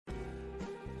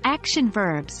Action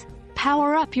verbs.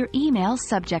 Power up your email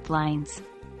subject lines.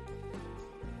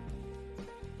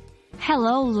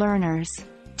 Hello learners.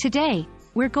 Today,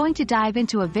 we're going to dive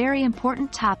into a very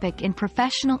important topic in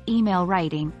professional email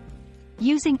writing: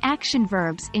 using action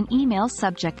verbs in email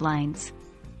subject lines.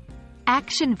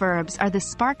 Action verbs are the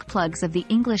spark plugs of the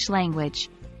English language.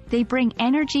 They bring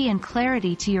energy and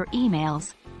clarity to your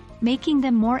emails, making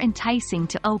them more enticing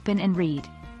to open and read.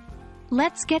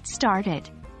 Let's get started.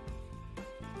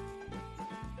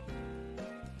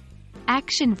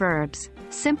 Action verbs,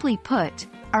 simply put,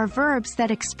 are verbs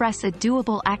that express a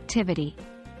doable activity.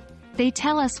 They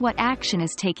tell us what action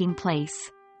is taking place.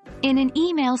 In an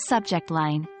email subject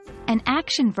line, an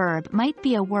action verb might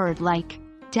be a word like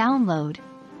download,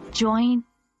 join,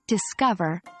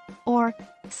 discover, or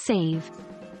save.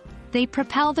 They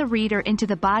propel the reader into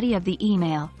the body of the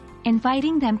email,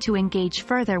 inviting them to engage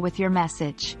further with your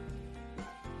message.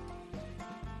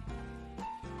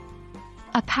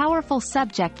 A powerful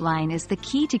subject line is the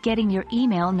key to getting your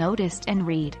email noticed and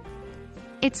read.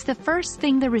 It's the first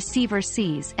thing the receiver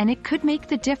sees, and it could make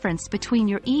the difference between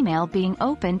your email being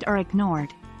opened or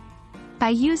ignored. By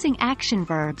using action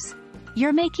verbs,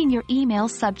 you're making your email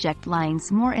subject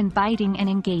lines more inviting and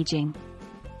engaging.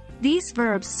 These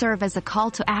verbs serve as a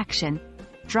call to action,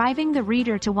 driving the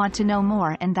reader to want to know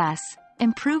more and thus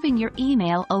improving your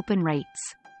email open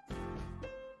rates.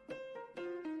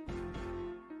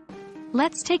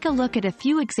 Let's take a look at a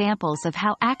few examples of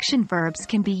how action verbs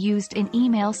can be used in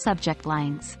email subject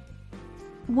lines.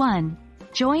 1.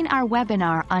 Join our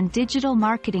webinar on digital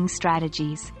marketing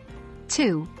strategies.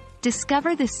 2.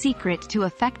 Discover the secret to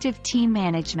effective team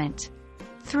management.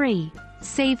 3.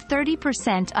 Save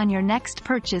 30% on your next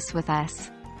purchase with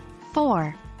us.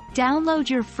 4. Download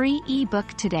your free ebook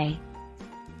today.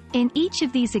 In each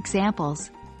of these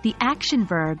examples, the action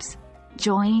verbs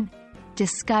join,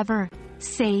 discover,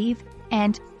 save,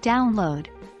 and download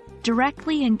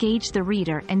directly engage the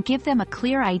reader and give them a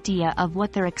clear idea of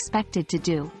what they're expected to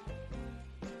do.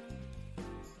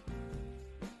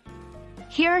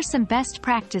 Here are some best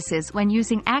practices when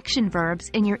using action verbs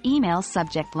in your email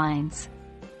subject lines.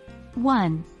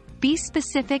 1. Be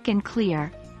specific and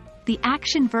clear. The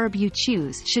action verb you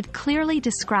choose should clearly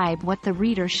describe what the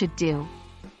reader should do.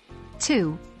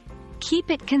 2.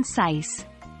 Keep it concise.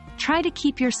 Try to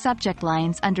keep your subject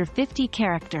lines under 50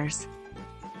 characters.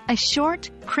 A short,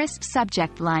 crisp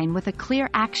subject line with a clear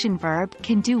action verb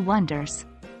can do wonders.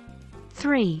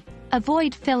 3.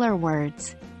 Avoid filler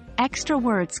words. Extra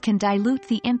words can dilute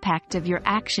the impact of your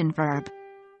action verb.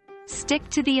 Stick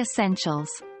to the essentials.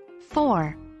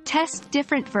 4. Test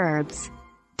different verbs.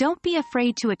 Don't be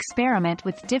afraid to experiment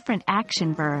with different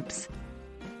action verbs.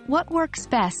 What works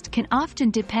best can often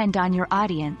depend on your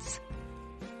audience.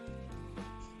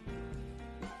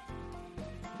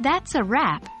 That's a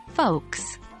wrap,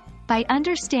 folks. By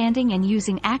understanding and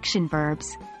using action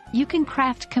verbs, you can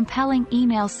craft compelling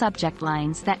email subject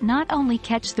lines that not only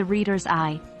catch the reader's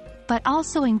eye, but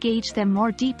also engage them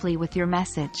more deeply with your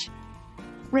message.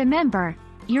 Remember,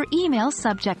 your email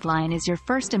subject line is your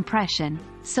first impression,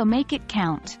 so make it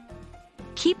count.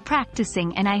 Keep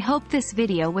practicing, and I hope this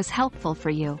video was helpful for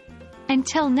you.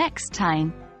 Until next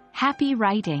time, happy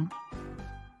writing!